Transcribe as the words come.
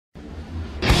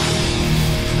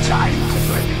Time to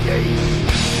play the game.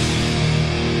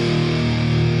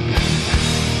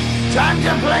 Time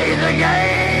to play the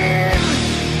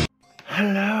game.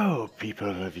 Hello, people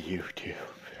of YouTube.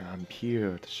 I'm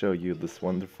here to show you this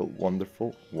wonderful,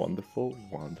 wonderful, wonderful,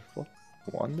 wonderful,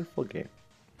 wonderful game.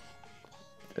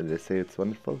 Did I say it's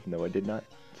wonderful? No, I did not.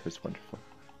 So it's wonderful.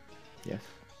 Yes.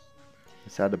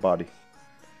 It's out of the body.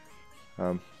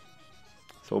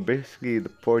 So basically the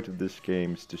point of this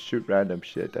game is to shoot random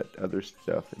shit at other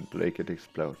stuff and make it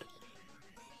explode.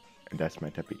 And that's my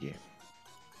type of game.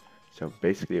 So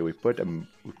basically we put the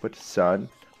sun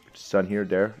here,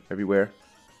 there, everywhere.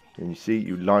 And you see,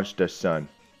 you launch the sun.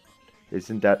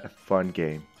 Isn't that a fun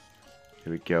game?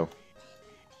 Here we go.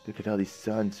 Look at all these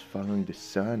suns following the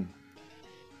sun.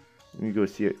 Let me go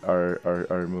see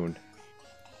our moon.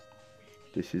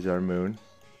 This is our moon.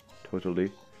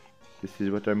 Totally. This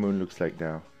is what our moon looks like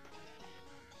now.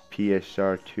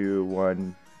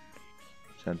 PSR21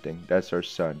 something. That's our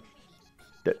sun.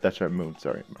 That's our moon,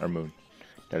 sorry. Our moon.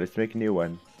 Now let's make a new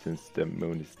one. Since the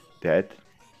moon is dead,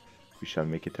 we shall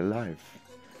make it alive.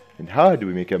 And how do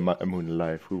we make a moon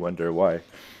alive? We wonder why.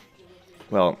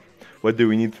 Well, what do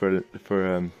we need for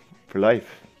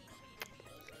life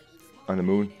on the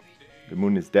moon? The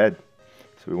moon is dead,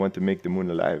 so we want to make the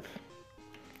moon alive.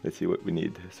 Let's see what we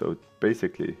need. So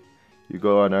basically, you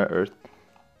go on our Earth,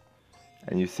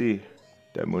 and you see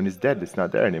the moon is dead. It's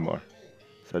not there anymore.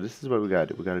 So this is what we gotta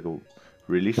do. We gotta go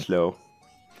really slow.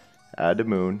 Add the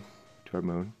moon to our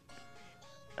moon,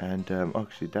 and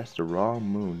actually that's the wrong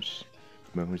moons.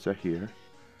 Moons are here.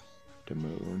 The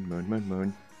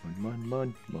moon.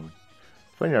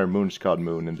 Funny our moon's called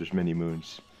moon, and there's many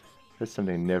moons. That's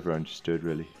something I never understood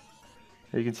really.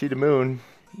 Now you can see the moon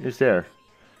is there.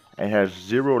 It has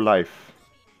 0 life.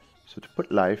 So to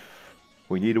put life,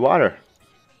 we need water.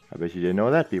 I bet you didn't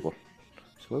know that, people.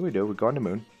 So what we do, we go on the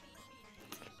moon.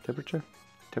 Temperature,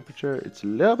 it's a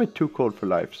little bit too cold for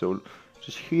life, so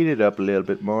just heat it up a little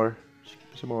bit more.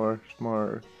 Some more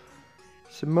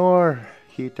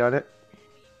heat on it.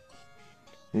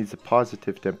 It needs a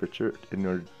positive temperature in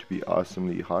order to be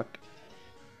awesomely hot.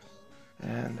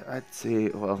 And I'd say,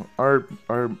 well, our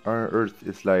Earth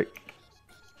is like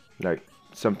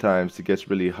sometimes it gets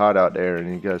really hot out there,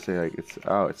 and you gotta say like it's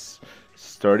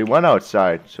 31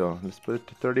 outside. So let's put it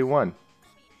to 31.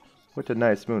 What a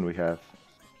nice moon we have.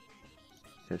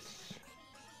 Yes.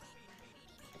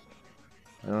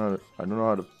 I don't know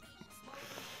how to.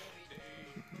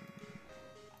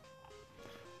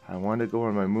 I want to go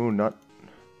on my moon, not.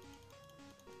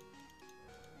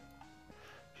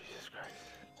 Jesus Christ.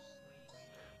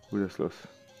 Ooh, that's close.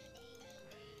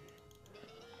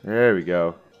 There we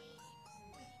go.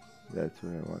 That's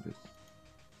what I wanted.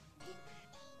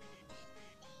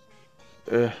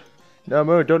 No,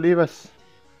 moon, don't leave us.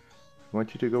 I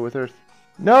want you to go with Earth.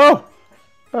 No!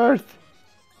 Earth!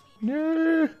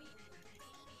 No!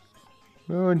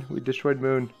 Moon, we destroyed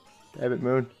moon. Damn it,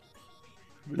 moon.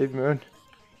 Leave moon.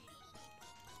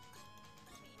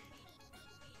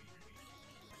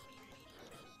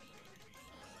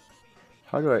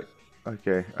 How do I...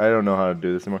 Okay, I don't know how to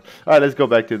do this anymore. Alright, let's go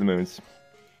back to the moons.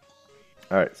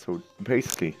 Alright, so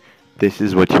basically, this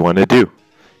is what you want to do.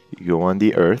 You go on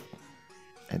the Earth,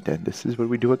 and then this is what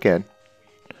we do again.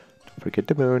 Don't forget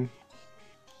the moon.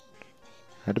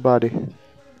 Add the body.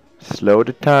 Slow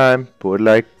the time. Put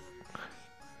like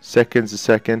seconds a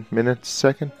second, minutes a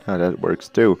second. Oh, that works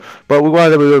too. But we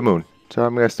want to do the moon. So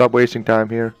I'm going to stop wasting time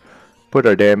here. Put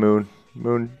our damn moon.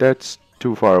 Moon, that's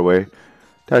too far away.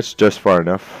 That's just far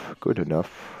enough. Good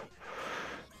enough.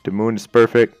 The moon is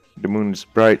perfect. The moon is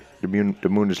bright. The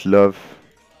moon is love.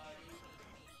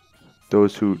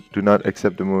 Those who do not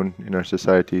accept the moon in our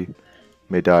society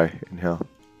may die in hell.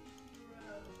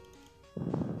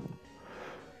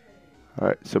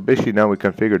 Alright, so basically now we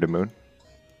configure the moon.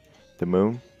 The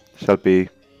moon shall be...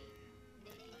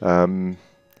 so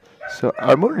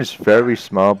our moon is very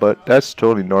small, but that's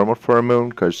totally normal for a moon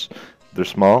because they're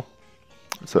small.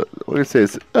 So what we say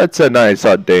is that's a nice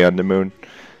hot day on the moon.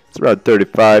 It's around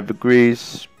 35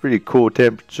 degrees, pretty cool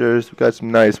temperatures. We got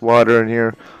some nice water in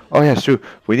here. Oh yeah, it's true.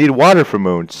 We need water for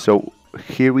moons. So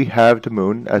here we have the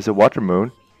moon as a water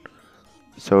moon.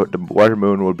 So the water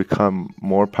moon will become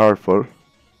more powerful. And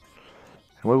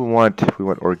what we want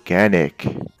organic.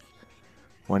 We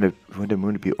want the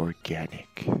moon to be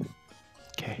organic.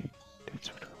 Okay, that's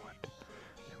what we want.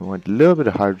 We want a little bit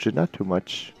of hydrogen, not too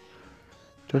much.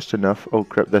 Just enough. Oh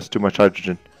crap, that's too much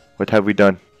hydrogen. What have we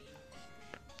done?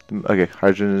 Okay,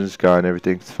 hydrogen is gone,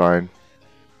 everything's fine.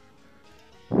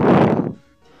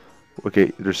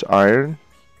 Okay, there's iron.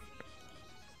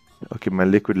 Okay, my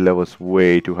liquid level is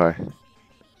way too high.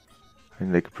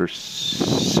 And like a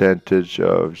percentage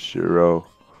of 0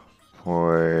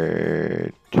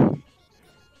 point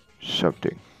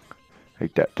something.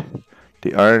 Like that.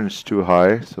 The iron is too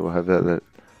high, so we'll have that at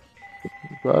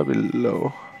probably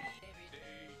low.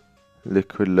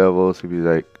 Liquid levels could be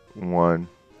like 1.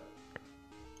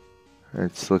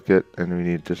 Let's look at, and we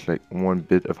need just like 1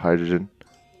 bit of hydrogen.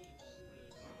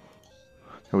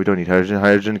 And we don't need hydrogen.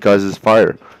 Hydrogen causes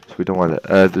fire, so we don't want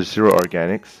that. There's 0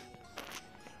 organics.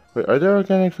 Wait, are there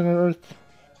organics on our Earth?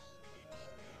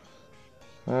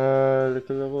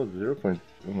 Liquid level 0. Oh,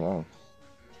 wow.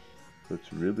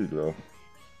 That's really low.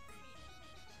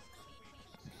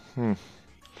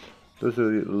 Those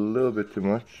are a little bit too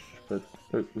much, but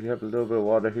look, we have a little bit of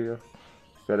water here.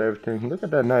 Got everything. Look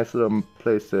at that nice little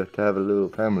place to have a little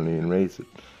family and raise it.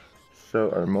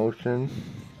 So our motion,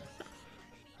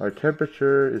 our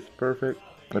temperature is perfect.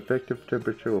 Effective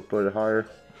temperature, we'll put it higher.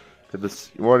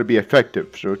 Because you want to be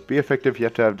effective. So to be effective, you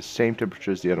have to have the same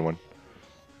temperature as the other one.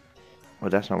 Oh,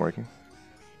 that's not working.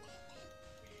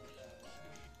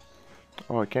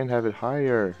 Oh, I can't have it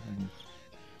higher.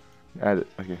 Add it.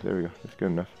 Okay, there we go. That's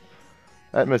good enough.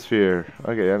 Atmosphere.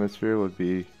 Okay, atmosphere would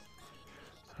be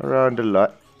around a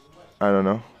lot. I don't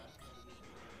know.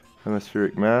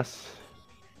 Atmospheric mass.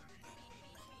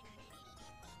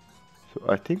 So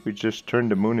I think we just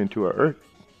turned the moon into our Earth.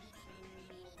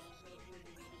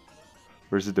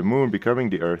 Or is it the moon becoming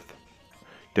the Earth?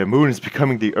 The moon is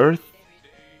becoming the Earth?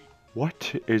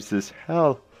 What is this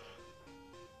hell?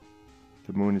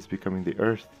 The moon is becoming the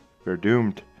Earth. We're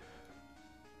doomed.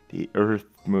 The Earth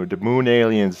moon. The moon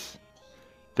aliens.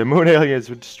 The moon aliens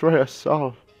would destroy us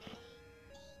all.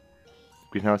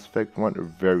 Greenhouse effect. We want a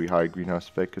very high greenhouse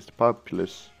effect because the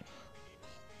populace.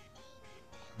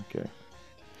 Okay.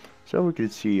 So we can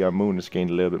see our moon has gained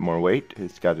a little bit more weight.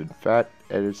 It's gotten fat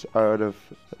and it's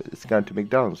gone to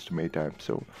McDonald's too many times.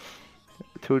 So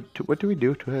what do we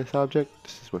do to this object?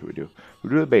 This is what we do. We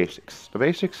do the basics. The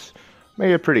basics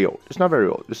make it pretty old. It's not very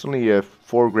old. It's only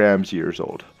 4 grams years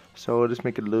old. So let's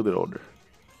make it a little bit older.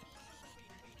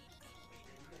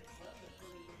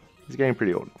 It's getting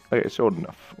pretty old. Okay, it's old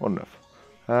enough. Old enough.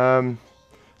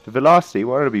 The velocity,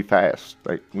 we want it to be fast.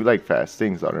 Like, we like fast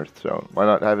things on Earth, so why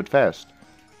not have it fast?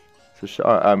 So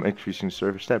I'm increasing the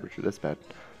surface temperature. That's bad.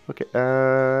 Okay.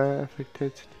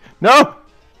 No!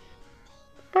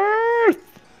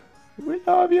 Earth! We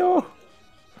love you!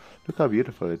 Look how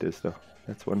beautiful it is, though.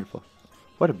 That's wonderful.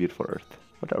 What a beautiful Earth.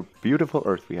 What a beautiful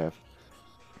Earth we have.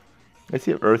 Let's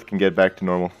see if Earth can get back to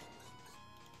normal.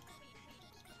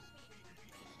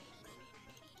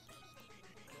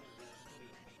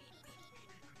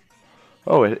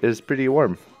 Oh, it is pretty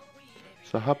warm.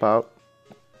 So how about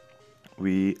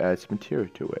we add some material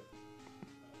to it?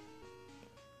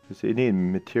 Because you need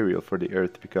material for the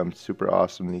Earth to become super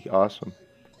awesomely awesome,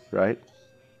 right?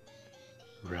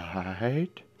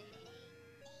 Right?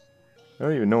 I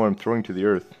don't even know what I'm throwing to the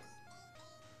Earth.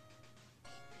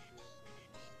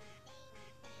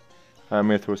 I'm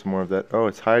gonna throw some more of that. Oh,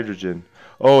 it's hydrogen.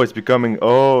 Oh, it's becoming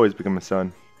a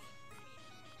sun.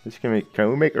 This can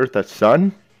we make Earth a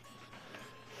sun?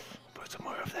 Put some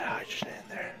more of that hydrogen in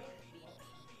there.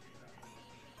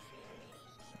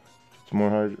 Some more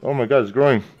hydrogen. Oh my god, it's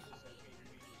growing.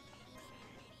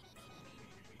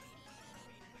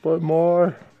 Put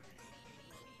more.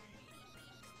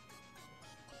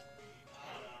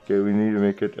 Okay, we need to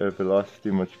make it a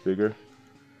velocity much bigger.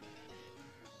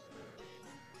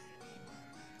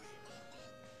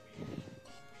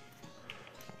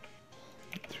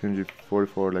 Change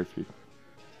 44 light speed.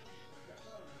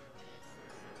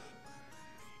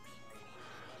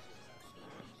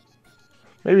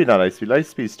 Maybe not light speed. Light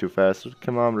speed is too fast.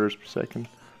 Kilometers per second.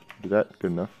 Do that.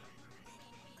 Good enough.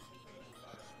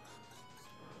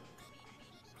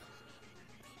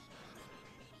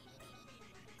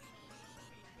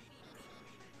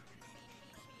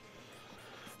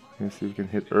 Let's see if we can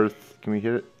hit Earth. Can we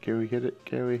hit it? Can we hit it?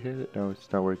 Can we hit it? No,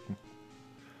 it's not working.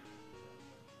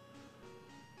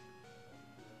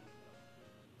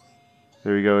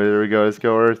 There we go, there we go. Let's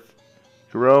go, Earth.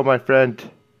 Grow, my friend.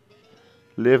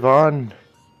 Live on.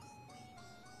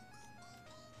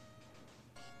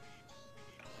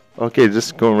 Okay,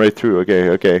 just going right through. Okay,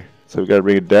 okay. So we gotta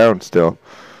bring it down still.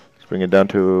 Let's bring it down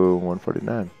to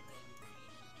 149.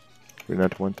 Bring it down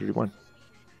to 131.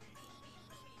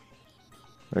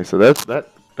 Okay, so that's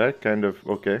that kind of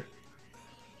okay.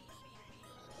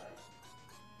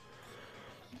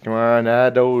 Come on,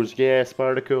 add those gas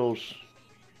particles.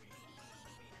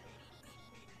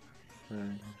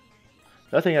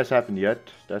 Nothing has happened yet.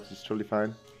 That's just totally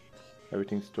fine.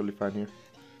 Everything's totally fine here.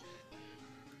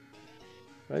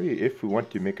 Maybe if we want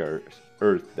to make our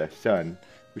Earth the sun,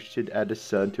 We should add the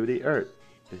sun to the earth.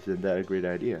 Isn't that a great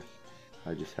idea?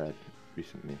 I just had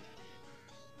recently.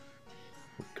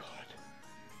 Oh God.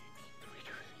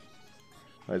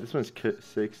 Alright, this one's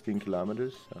 16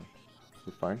 kilometers, so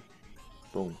we're fine.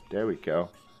 Boom, there we go.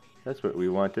 That's what we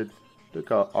wanted. Look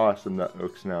how awesome that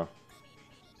looks now.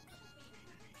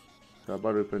 So how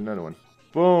about we put another one?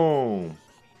 Boom!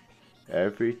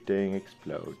 Everything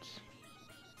explodes.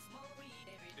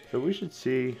 So we should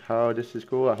see how this is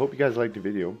cool. I hope you guys liked the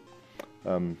video.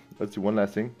 Let's do one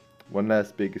last thing. One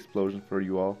last big explosion for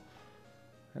you all.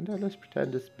 And let's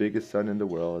pretend this biggest sun in the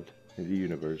world, in the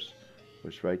universe,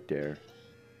 was right there.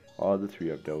 All the three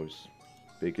of those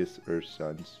biggest Earth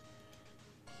suns.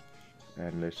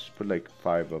 And let's put like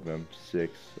 5 of them,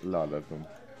 6, a lot of them.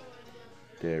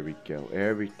 There we go.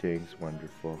 Everything's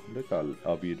wonderful. Look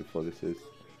how beautiful this is.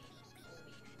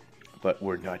 But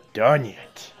we're not done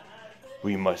yet.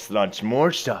 We must launch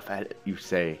more stuff at it, you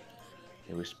say.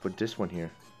 Okay, let's put this one here.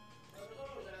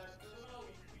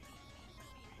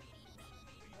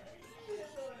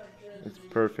 It's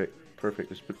perfect.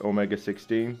 Perfect. Let's put Omega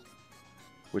 16,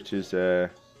 which is a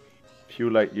few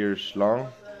light years long.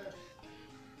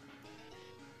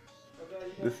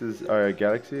 This is our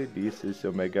galaxy. This is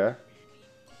Omega.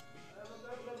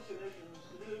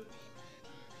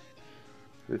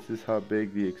 This is how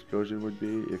big the explosion would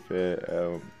be if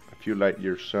a few light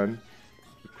years sun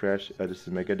would crash. This is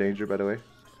Mega Danger, by the way.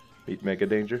 Meet Mega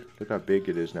Danger. Look how big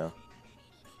it is now.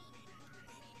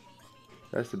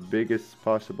 That's the biggest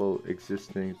possible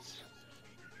existence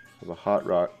of a hot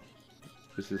rock.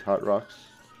 This is hot rocks.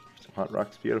 Some hot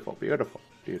rocks. Beautiful, beautiful,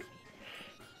 beautiful.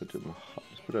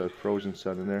 Let's put a frozen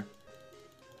sun in there.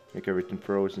 Make everything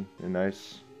frozen and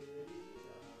nice.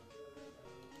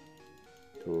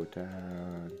 Go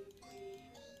down.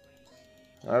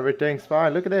 Everything's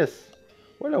fine. Look at this.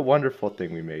 What a wonderful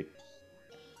thing we made.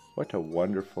 What a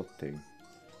wonderful thing.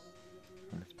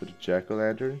 Let's put a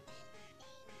jack-o'-lantern.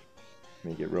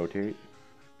 Make it rotate.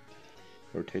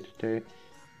 Rotate. There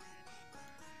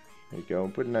you go.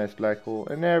 Put a nice black hole.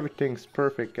 And everything's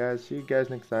perfect, guys. See you guys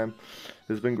next time.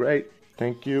 This has been great.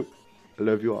 Thank you. I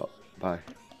love you all. Bye.